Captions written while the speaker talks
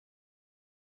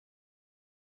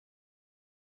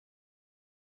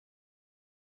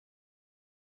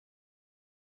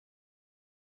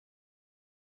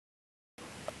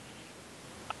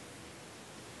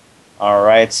All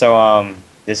right. So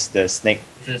this is the snake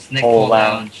It's a snake hole hole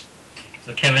lounge. lounge.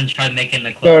 So Kevin tried making a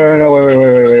No, club. no,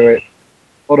 no, wait.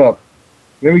 Hold up.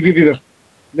 Let me give you the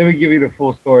let me give you the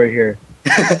full story here.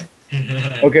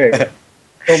 Okay,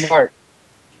 so Mark,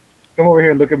 come over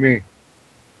here and look at me.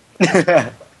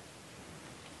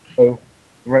 So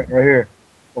right here,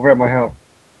 over at my house.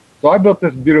 So I built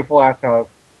this beautiful ass house.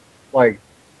 Like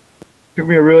took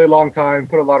me a really long time,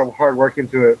 put a lot of hard work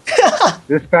into it.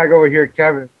 This fag over here,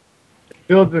 Kevin,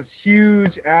 builds this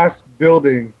huge ass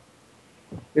building.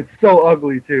 It's so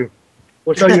ugly too.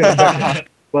 We'll show you in a second.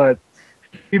 But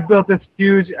he built this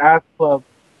huge ass club.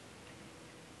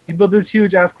 He built this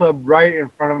huge ass club right in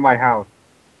front of my house.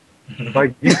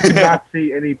 Like you could not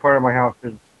see any part of my house.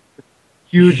 This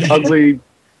huge, ugly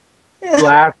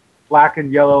glass, black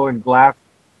and yellow and glass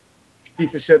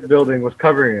piece of shit building was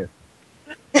covering it.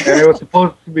 And it was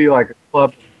supposed to be like a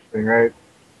club thing, right?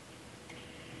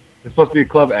 It's supposed to be a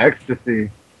club ecstasy.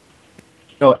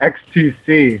 No,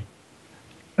 XTC.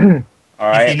 All PC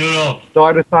right. Noodle. So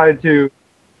I decided to.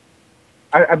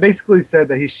 I basically said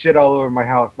that he shit all over my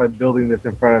house by building this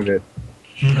in front of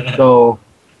it. So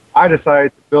I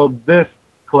decided to build this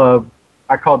club.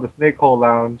 I called the Snake Hole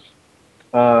Lounge.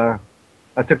 I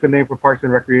took the name for Parks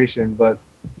and Recreation, but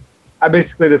I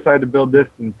basically decided to build this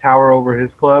and tower over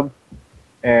his club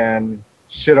and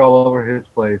shit all over his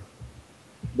place.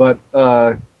 But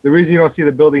the reason you don't see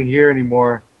the building here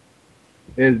anymore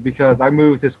is because I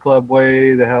moved his club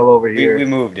way the hell over We here.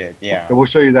 moved it. Yeah. So we'll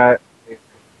show you that.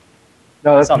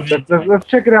 No, Some let's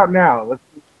check it out now. Let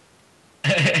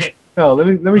me show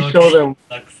Okay, them.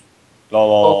 sucks.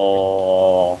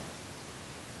 lol.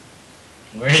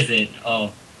 Where is it?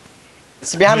 Oh,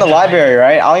 It's behind the library,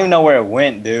 right? I don't even know where it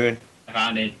went, dude. I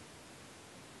found it.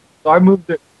 So I moved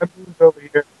it. I moved over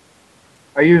here.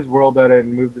 I used World Edit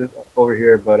and moved this over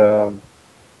here, but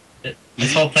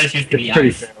This whole place used to it's be pretty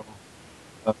ice.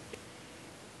 fail.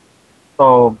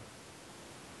 So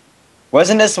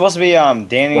Wasn't this supposed to be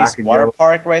Danny's black and water yellow.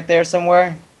 park right there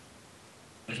somewhere?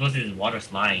 It's supposed to be this water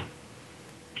slide.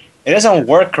 It doesn't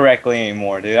work correctly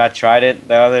anymore, dude. I tried it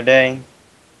the other day.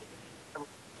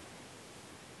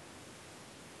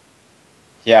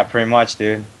 Yeah, pretty much,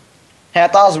 dude. Hey, I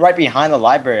thought it was right behind the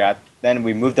library. Then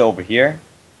we moved it over here.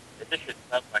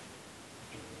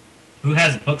 Who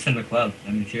has books in the club?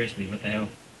 I mean, seriously, what the hell?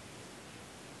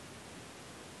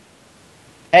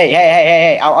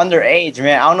 Hey! I'm underage,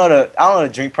 man. I don't know the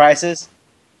drink prices.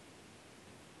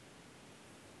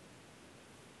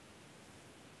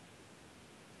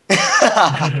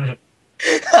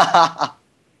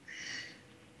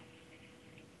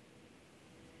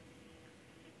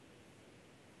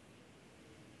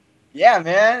 Yeah,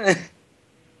 man.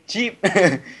 Cheap.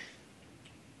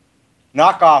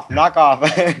 Knock off.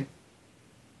 They're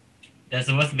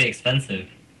supposed to be expensive.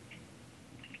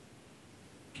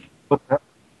 What the,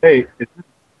 hey, is this,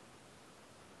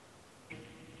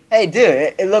 Hey,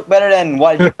 dude, it looked better than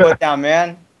what you put down,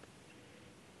 man.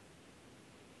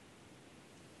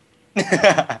 I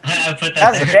put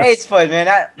that That's there. Jade's foot,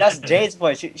 man. That's Jade's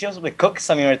foot. She was supposed to cook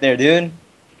something right there, dude.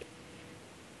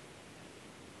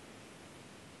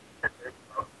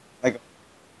 Like, we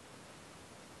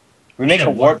We need make a a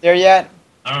warp warp. there yet?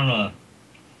 I don't know.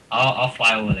 I'll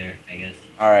fly over there, I guess.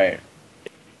 All right.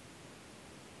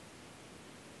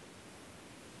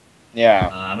 Yeah.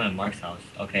 I'm at Mark's house.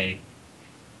 Okay.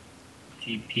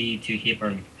 TP to hip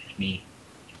or me.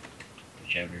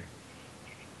 Whichever.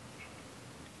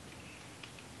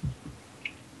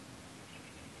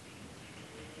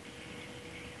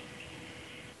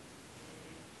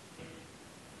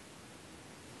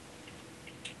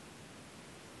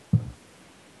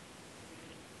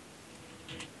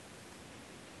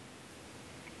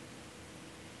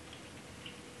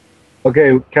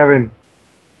 okay, Kevin?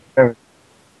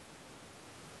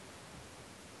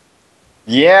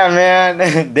 Yeah,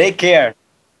 man. They care.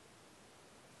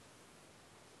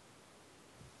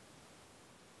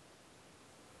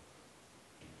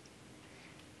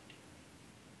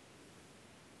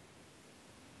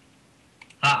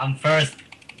 Ha, I'm first.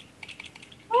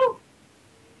 Woo.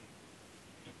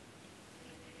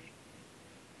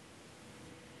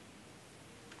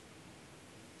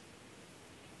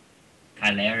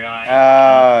 Kylerai.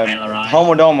 Kylerai.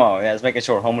 Homodomo. Yeah, let's make it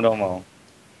short. Homodomo.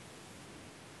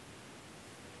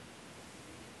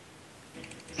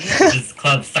 This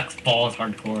club sucks balls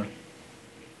hardcore.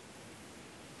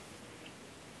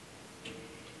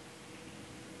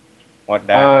 What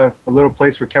that? A little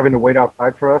place for Kevin to wait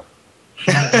outside for us.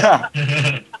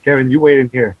 Kevin, you wait in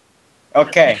here.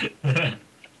 Okay.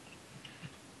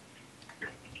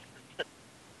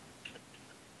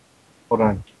 Hold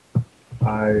on.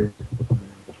 I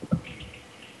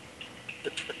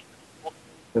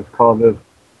Let's call this.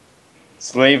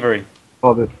 Slavery.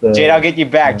 Call this. Jade, I'll get you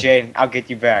back. uh, Jade, I'll get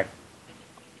you back.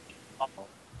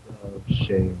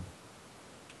 Shame.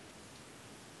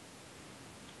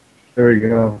 There we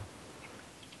go.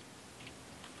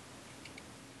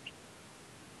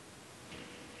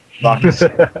 Fuck.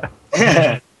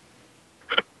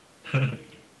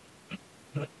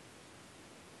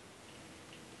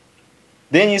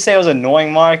 Didn't you say it was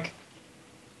annoying, Mark?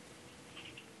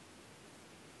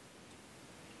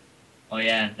 Oh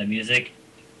yeah, the music.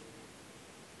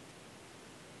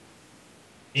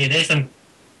 Yeah,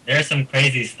 there's some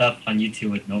crazy stuff on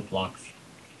YouTube with no blocks.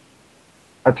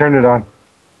 I turned it on.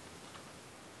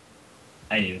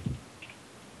 I do.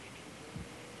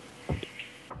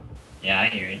 Yeah, I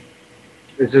hear it.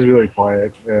 It's just really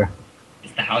quiet. Yeah.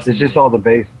 It's the house. It's just all the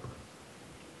bass.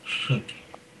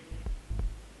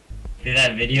 See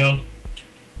that video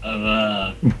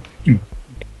of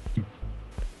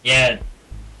yeah,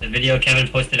 the video Kevin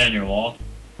posted on your wall?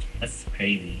 That's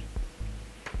crazy.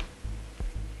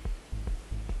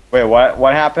 Wait, what?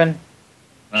 What happened?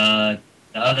 The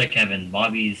other Kevin,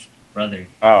 Bobby's brother.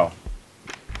 Oh.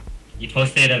 He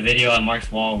posted a video on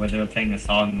Mark's wall where they were playing a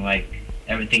song like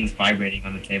everything's vibrating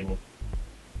on the table.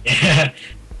 Yeah.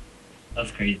 That's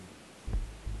crazy.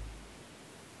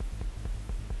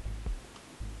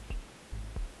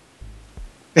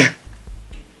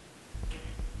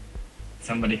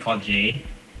 Somebody called Jade.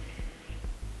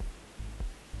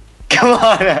 Come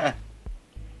on.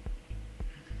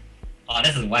 Oh,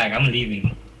 this is whack. I'm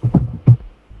leaving.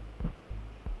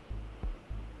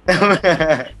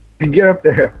 Get up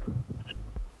there.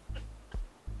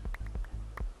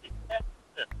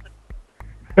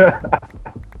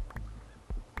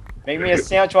 Make me a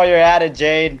sandwich while you're at it,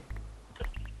 Jade.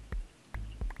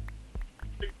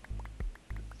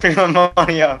 Pick my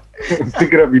money up.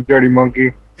 Pick it up, you dirty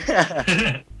monkey.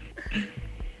 Can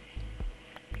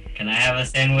I have a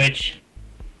sandwich?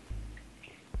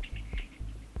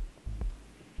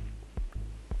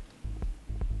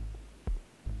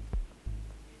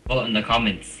 Vote in the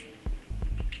comments.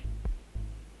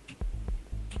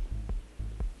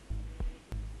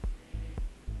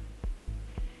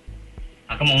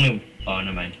 How come only... Oh,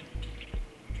 never mind.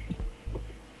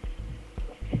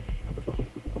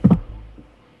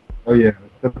 Oh yeah,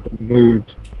 that's the mood.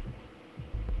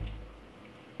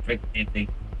 Frick, same thing.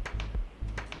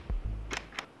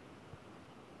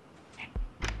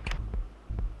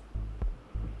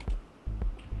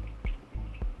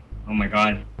 Oh my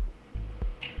god.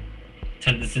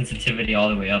 Turn the sensitivity all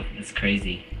the way up. It's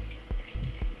crazy.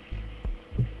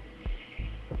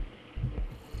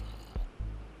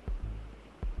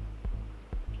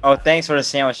 Oh, thanks for the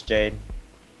sandwich, Jade.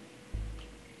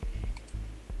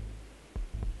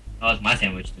 Oh, it's my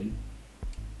sandwich, dude.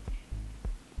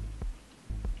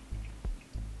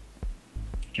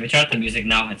 Can we turn off the music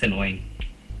now? It's annoying.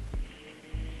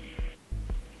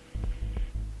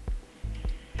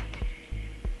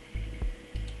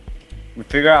 We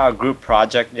figure out our group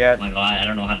project Oh yet? my god, I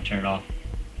don't know how to turn it off.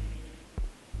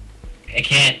 I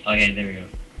can't. Okay, there we go.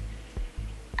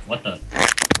 What the?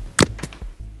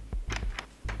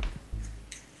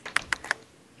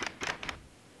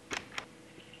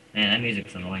 Man, that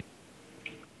music's annoying.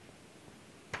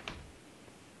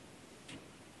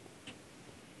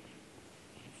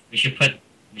 We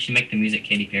should make the music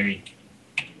Katy Perry.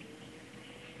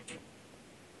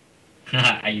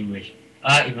 I wish.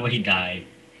 Even when he died.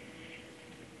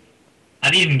 How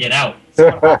did he even get out?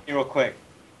 Real quick.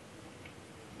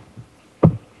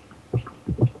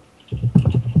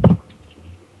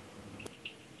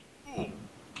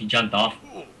 He jumped off.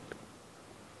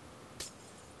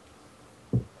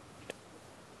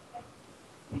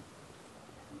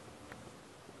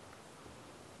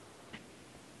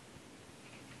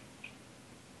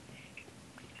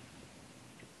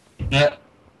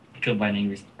 Killed by an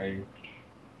angry spider.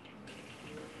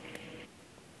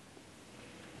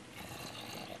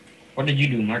 What did you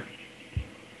do, Mark?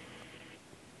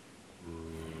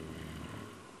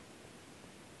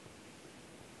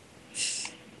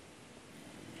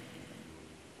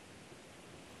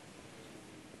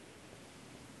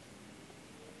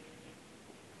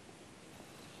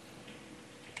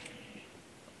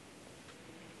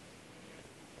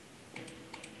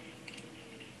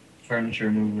 Furniture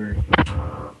mover.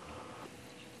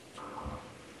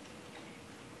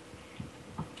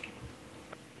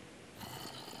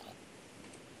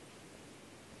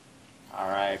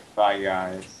 Alright, bye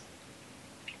guys.